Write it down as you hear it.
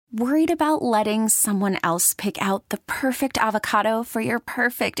Worried about letting someone else pick out the perfect avocado for your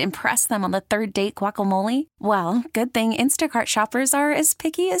perfect impress them on the third date guacamole? Well, good thing Instacart shoppers are as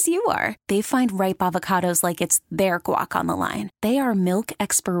picky as you are. They find ripe avocados like it's their guac on the line. They are milk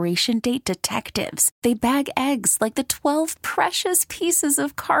expiration date detectives. They bag eggs like the 12 precious pieces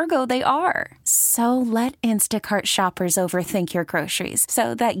of cargo they are. So let Instacart shoppers overthink your groceries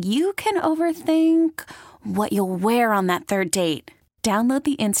so that you can overthink what you'll wear on that third date. Download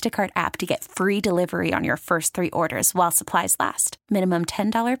the Instacart app to get free delivery on your first 3 orders while supplies last. Minimum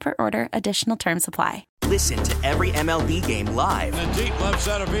 $10 per order. Additional terms apply. Listen to every MLB game live. In the deep left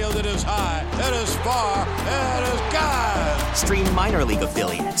center field, it is high, it is far, it is God. Stream minor league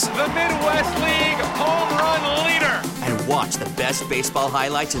affiliates. The Midwest League home run leader. And watch the best baseball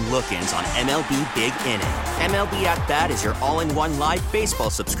highlights and look-ins on MLB Big Inning. MLB At Bat is your all-in-one live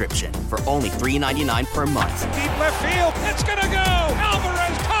baseball subscription for only $3.99 per month. Deep left field, it's gonna go.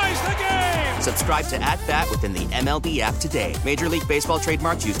 Alvarez ties the game. Subscribe to At Bat within the MLB app today. Major League Baseball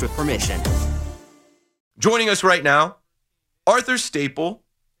trademarks used with permission. Joining us right now, Arthur Staple,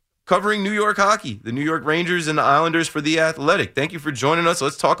 covering New York hockey, the New York Rangers and the Islanders for The Athletic. Thank you for joining us.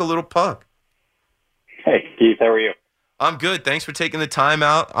 Let's talk a little puck. Hey, Keith, how are you? I'm good. Thanks for taking the time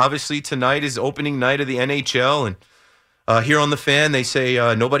out. Obviously, tonight is opening night of the NHL, and here on The Fan, they say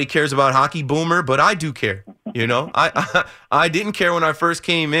nobody cares about hockey, Boomer, but I do care. You know, I didn't care when I first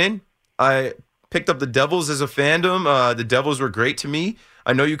came in. I picked up the Devils as a fandom. The Devils were great to me.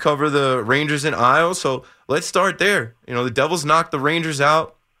 I know you cover the Rangers and Isles, so let's start there. You know, the Devils knocked the Rangers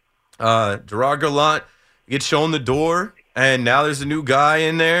out. Gerard Gallant gets shown the door, and now there's a new guy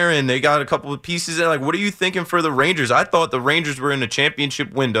in there, and they got a couple of pieces. Like, what are you thinking for the Rangers? I thought the Rangers were in a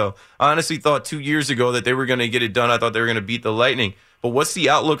championship window. I honestly thought 2 years ago that they were going to get it done. I thought they were going to beat the Lightning. But what's the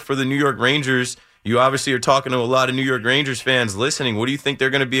outlook for the New York Rangers? You obviously are talking to a lot of New York Rangers fans listening. What do you think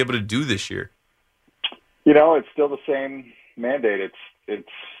they're going to be able to do this year? You know, it's still the same mandate. It's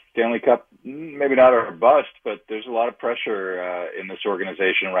Stanley Cup, maybe not a bust, but there's a lot of pressure in this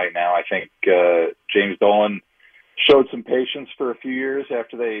organization right now. I think James Dolan showed some patience for a few years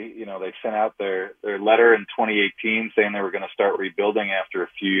after they sent out their letter in 2018 saying they were going to start rebuilding after a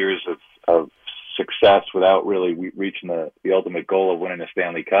few years of success without really reaching the ultimate goal of winning a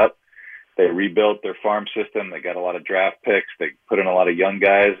Stanley Cup. They rebuilt their farm system. They got a lot of draft picks. They put in a lot of young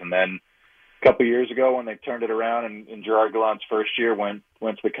guys, and then a couple of years ago when they turned it around and in Gerard Gallant's first year went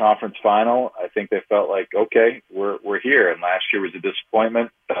to the conference final, I think they felt like, okay, we're here. And last year was a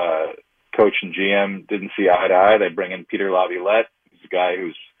disappointment. Coach and GM didn't see eye to eye. They bring in Peter Laviolette, who's a guy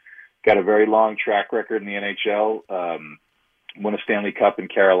who's got a very long track record in the NHL. Won a Stanley Cup in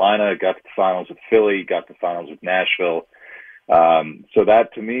Carolina, got to the finals with Philly, got to the finals with Nashville. So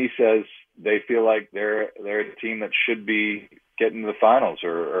that to me says they feel like they're a team that should be getting to the finals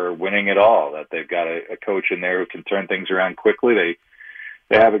or winning it all, that they've got a coach in there who can turn things around quickly.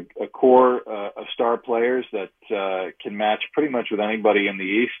 They have a core of star players that can match pretty much with anybody in the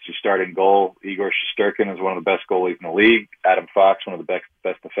East. You start in goal, Igor Shesterkin is one of the best goalies in the league. Adam Fox, one of the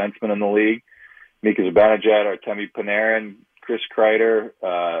best defensemen in the league. Mika Zibanejad, Artemi Panarin, Chris Kreider.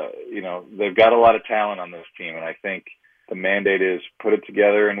 They've got a lot of talent on this team, and I think the mandate is put it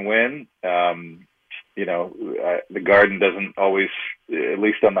together and win. The Garden doesn't always, at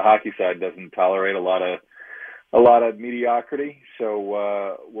least on the hockey side, doesn't tolerate a lot of mediocrity.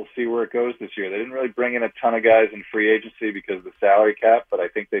 So we'll see where it goes this year. They didn't really bring in a ton of guys in free agency because of the salary cap, but I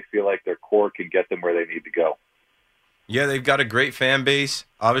think they feel like their core can get them where they need to go. Yeah, they've got a great fan base.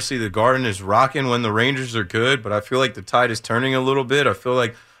 Obviously, the Garden is rocking when the Rangers are good, but I feel like the tide is turning a little bit. I feel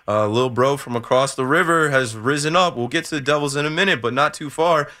like little bro from across the river has risen up. We'll get to the Devils in a minute, but not too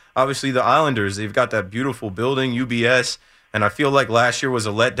far. Obviously, the Islanders, they've got that beautiful building, UBS, and I feel like last year was a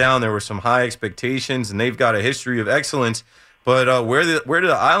letdown. There were some high expectations, and they've got a history of excellence. But where did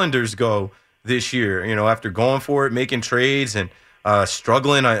the Islanders go this year? You know, after going for it, making trades, and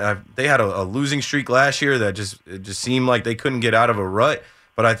struggling. They had a losing streak last year that it just seemed like they couldn't get out of a rut.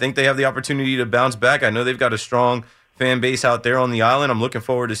 But I think they have the opportunity to bounce back. I know they've got a strong fan base out there on the island. I'm looking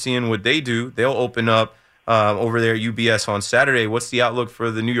forward to seeing what they do. They'll open up over there at UBS on Saturday. What's the outlook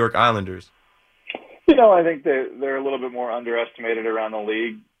for the New York Islanders? I think they're a little bit more underestimated around the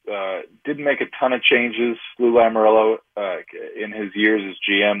league. Didn't make a ton of changes. Lou Lamoriello, in his years as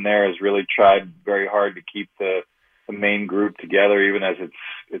GM there, has really tried very hard to keep the main group together, even as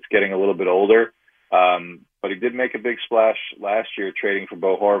it's getting a little bit older. But he did make a big splash last year, trading for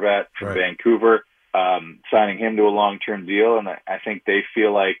Bo Horvat from Vancouver, signing him to a long-term deal. And I think they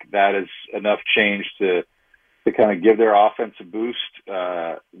feel like that is enough change to to kind of give their offense a boost.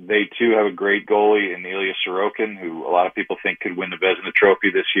 They too have a great goalie in Ilya Sorokin, who a lot of people think could win the Vezina Trophy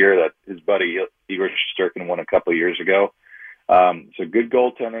this year. That his buddy Igor Shesterkin won a couple of years ago. So good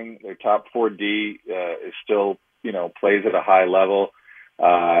goaltending. Their top 4D is still, plays at a high level.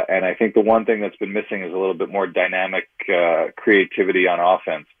 And I think the one thing that's been missing is a little bit more dynamic creativity on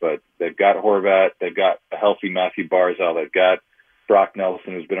offense. But they've got Horvat, they've got a healthy Matthew Barzal, they've got Brock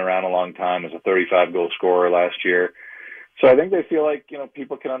Nelson, who's been around a long time, as a 35-goal scorer last year. So I think they feel like,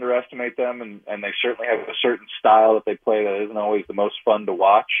 people can underestimate them, and they certainly have a certain style that they play that isn't always the most fun to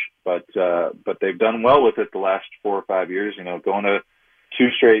watch, but they've done well with it the last 4 or 5 years, going to 2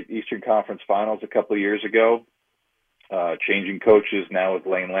 straight Eastern Conference finals a couple of years ago, changing coaches now with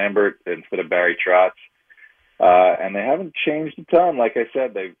Lane Lambert instead of Barry Trotz. And they haven't changed a ton. Like I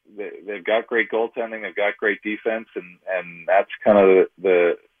said, they've got great goaltending, they've got great defense, and that's kind of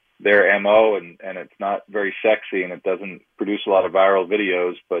their MO, and it's not very sexy, and it doesn't produce a lot of viral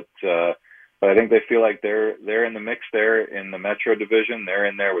videos, but I think they feel like they're in the mix there in the Metro Division. They're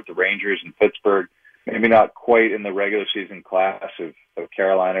in there with the Rangers and Pittsburgh, maybe not quite in the regular season class of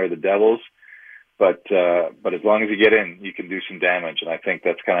Carolina or the Devils, but as long as you get in, you can do some damage, and I think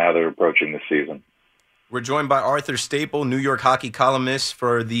that's kind of how they're approaching this season. We're joined by Arthur Staple, New York hockey columnist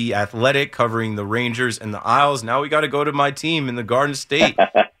for The Athletic, covering the Rangers and the Isles. Now we got to go to my team in the Garden State.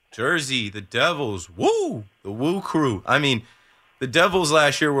 Jersey, the Devils. Woo! The Woo Crew. I mean, the Devils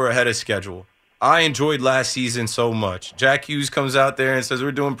last year were ahead of schedule. I enjoyed last season so much. Jack Hughes comes out there and says,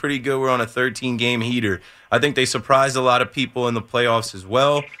 we're doing pretty good. We're on a 13-game heater. I think they surprised a lot of people in the playoffs as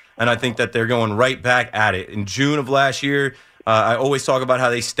well, and I think that they're going right back at it. In June of last year, I always talk about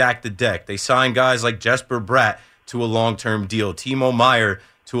how they stacked the deck. They signed guys like Jesper Bratt to a long-term deal, Timo Meier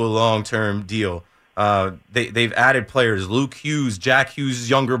to a long-term deal. They've added players. Luke Hughes, Jack Hughes'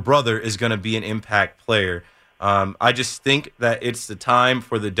 younger brother, is going to be an impact player. I just think that it's the time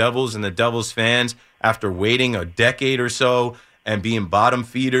for the Devils and the Devils fans, after waiting a decade or so and being bottom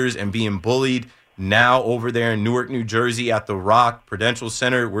feeders and being bullied, now over there in Newark, New Jersey at the Rock Prudential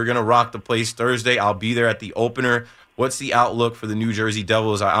Center. We're going to rock the place Thursday. I'll be there at the opener. What's the outlook for the New Jersey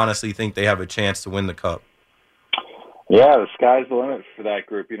Devils? I honestly think they have a chance to win the Cup. Yeah, the sky's the limit for that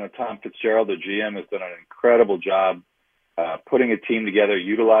group. Tom Fitzgerald, the GM, has done an incredible job putting a team together,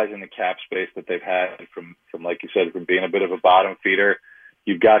 utilizing the cap space that they've had from like you said, from being a bit of a bottom feeder.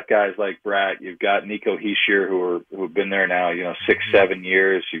 You've got guys like Bratt. You've got Nico Hischier, who've been there now, 6-7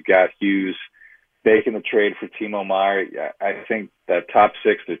 years. You've got Hughes making the trade for Timo Meier. I think that top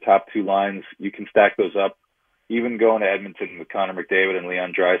 6, the top 2 lines, you can stack those up. Even going to Edmonton with Connor McDavid and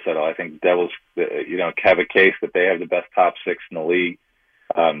Leon Draisaitl, I think Devils, have a case that they have the best top 6 in the league.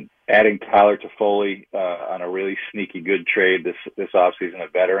 Adding Tyler Toffoli on a really sneaky good trade this offseason, a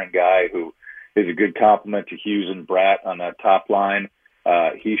veteran guy who is a good complement to Hughes and Bratt on that top line.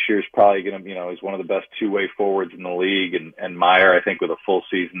 Hischier's probably going to, is one of the best 2-way forwards in the league, and Meier, I think, with a full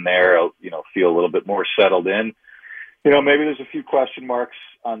season there, feel a little bit more settled in. Maybe there's a few question marks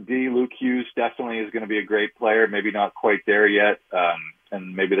on D. Luke Hughes definitely is going to be a great player, maybe not quite there yet,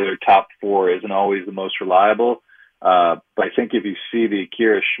 and maybe their top 4 isn't always the most reliable. But I think if you see the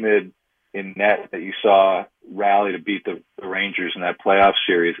Akira Schmid in net that you saw rally to beat the Rangers in that playoff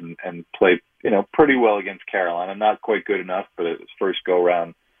series and play, pretty well against Carolina, not quite good enough, but his first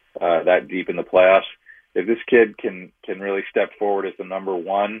go-round that deep in the playoffs. If this kid can really step forward as the number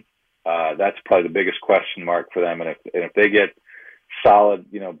 1, that's probably the biggest question mark for them. And if they get solid,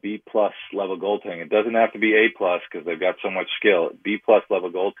 B+ level goaltending, it doesn't have to be A+ because they've got so much skill. B+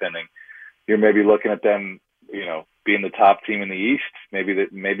 level goaltending, you're maybe looking at them, being the top team in the East,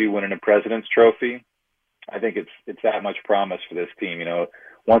 maybe winning a President's Trophy. I think it's that much promise for this team.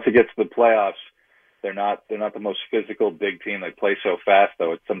 Once it gets to the playoffs, they're not the most physical big team. They play so fast,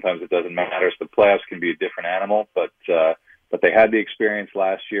 though. Sometimes it doesn't matter. So the playoffs can be a different animal, but they had the experience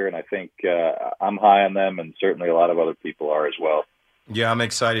last year, and I think I'm high on them, and certainly a lot of other people are as well. Yeah, I'm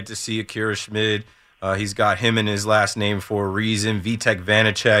excited to see Akira Schmid. He's got him in his last name for a reason. Vitek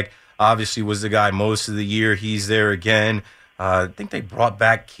Vanacek obviously was the guy most of the year. He's there again. I think they brought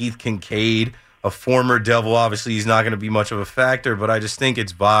back Keith Kincaid, a former Devil. Obviously, he's not going to be much of a factor, but I just think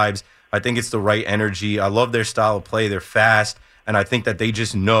it's vibes. I think it's the right energy. I love their style of play. They're fast, and I think that they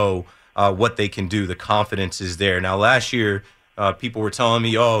just know what they can do. The confidence is there. Now, last year, people were telling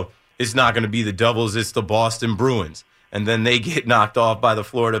me, it's not going to be the Devils, it's the Boston Bruins. And then they get knocked off by the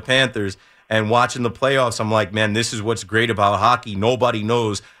Florida Panthers. And watching the playoffs, I'm like, man, this is what's great about hockey. Nobody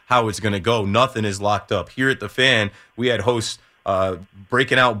knows how it's going to go. Nothing is locked up. Here at the Fan, we had hosts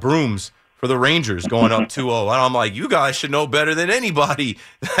breaking out brooms for the Rangers going up 2-0. And I'm like, you guys should know better than anybody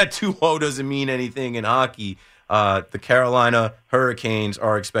that 2-0 doesn't mean anything in hockey. The Carolina Hurricanes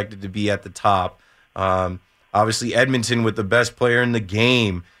are expected to be at the top. Obviously, Edmonton with the best player in the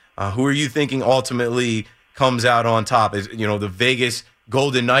game. Who are you thinking ultimately comes out on top? Is, you know, the Vegas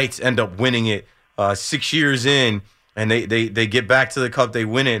Golden Knights end up winning it 6 years in, and they get back to the cup, they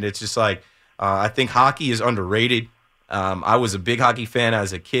win it. It's just like, I think hockey is underrated. I was a big hockey fan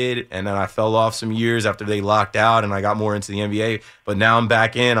as a kid, and then I fell off some years after they locked out, and I got more into the NBA. But now I'm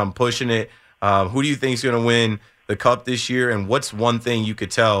back in. I'm pushing it. Who do you think is going to win the cup this year? And what's one thing you could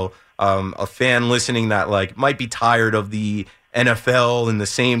tell a fan listening that like might be tired of the NFL and the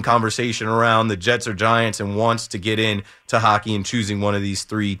same conversation around the Jets or Giants and wants to get in to hockey and choosing one of these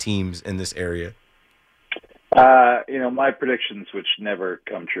three teams in this area? My predictions, which never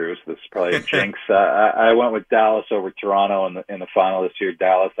come true, so this is probably a jinx. I went with Dallas over Toronto in the final this year.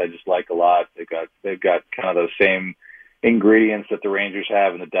 Dallas, I just like a lot. They've got kind of those same ingredients that the Rangers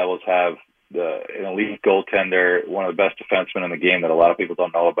have and the Devils have. An elite goaltender, one of the best defensemen in the game that a lot of people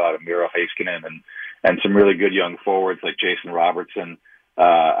don't know about, Miro Heiskanen, and some really good young forwards like Jason Robertson.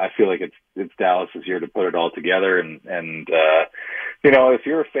 I feel like it's Dallas's year to put it all together, and if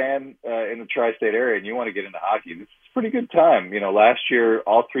you're a fan in the tri-state area and you want to get into hockey, it's a pretty good time. Last year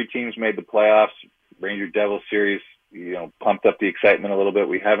all three teams made the playoffs. Ranger Devils series, pumped up the excitement a little bit.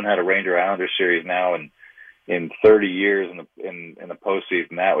 We haven't had a Ranger Islanders series now in 30 years in the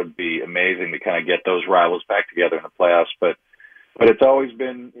postseason. That would be amazing to kind of get those rivals back together in the playoffs. But it's always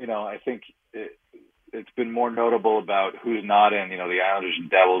been, I think it's been more notable about who's not in. The Islanders and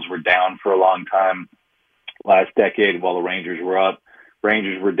Devils were down for a long time last decade while the Rangers were up.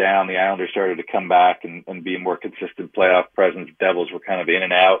 Rangers were down. The Islanders started to come back and be a more consistent playoff presence. Devils were kind of in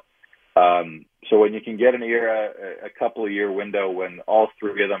and out. So when you can get a couple of year window when all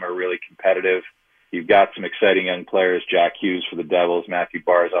three of them are really competitive, you've got some exciting young players, Jack Hughes for the Devils, Matthew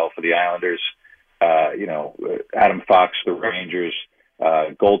Barzal for the Islanders, Adam Fox for the Rangers,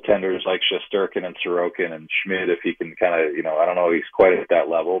 goaltenders like Shesterkin and Sorokin and Schmidt, if he can kind of, I don't know if he's quite at that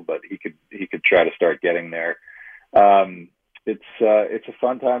level, but he could try to start getting there. It's a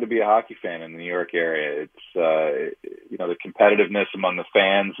fun time to be a hockey fan in the New York area. It's, the competitiveness among the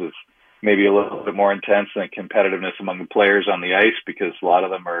fans is maybe a little bit more intense than competitiveness among the players on the ice, because a lot of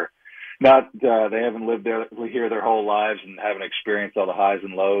them are not, they haven't lived here their whole lives and haven't experienced all the highs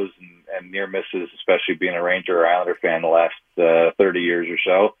and lows and near misses, especially being a Ranger or Islander fan the last 30 years or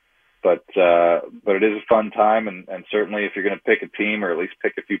so. But it is a fun time, and certainly if you're going to pick a team or at least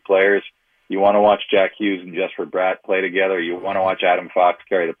pick a few players, you want to watch Jack Hughes and Jesper Bratt play together. You want to watch Adam Fox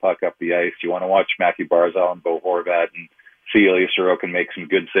carry the puck up the ice. You want to watch Matthew Barzal and Bo Horvat and see Ilya Sorokin make some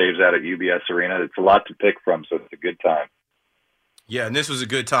good saves out at UBS Arena. It's a lot to pick from, so it's a good time. Yeah, and this was a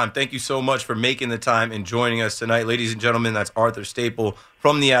good time. Thank you so much for making the time and joining us tonight. Ladies and gentlemen, that's Arthur Staple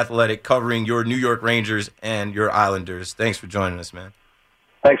from The Athletic covering your New York Rangers and your Islanders. Thanks for joining us, man.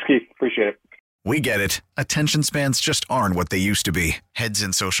 Thanks, Keith. Appreciate it. We get it. Attention spans just aren't what they used to be. Heads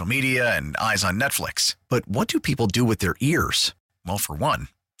in social media and eyes on Netflix. But what do people do with their ears? Well, for one,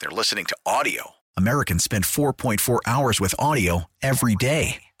 they're listening to audio. Americans spend 4.4 hours with audio every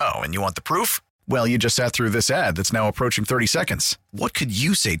day. Oh, and you want the proof? Well, you just sat through this ad that's now approaching 30 seconds. What could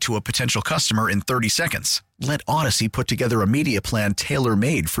you say to a potential customer in 30 seconds? Let Odyssey put together a media plan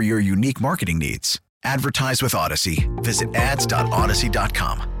tailor-made for your unique marketing needs. Advertise with Odyssey. Visit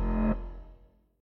ads.odyssey.com.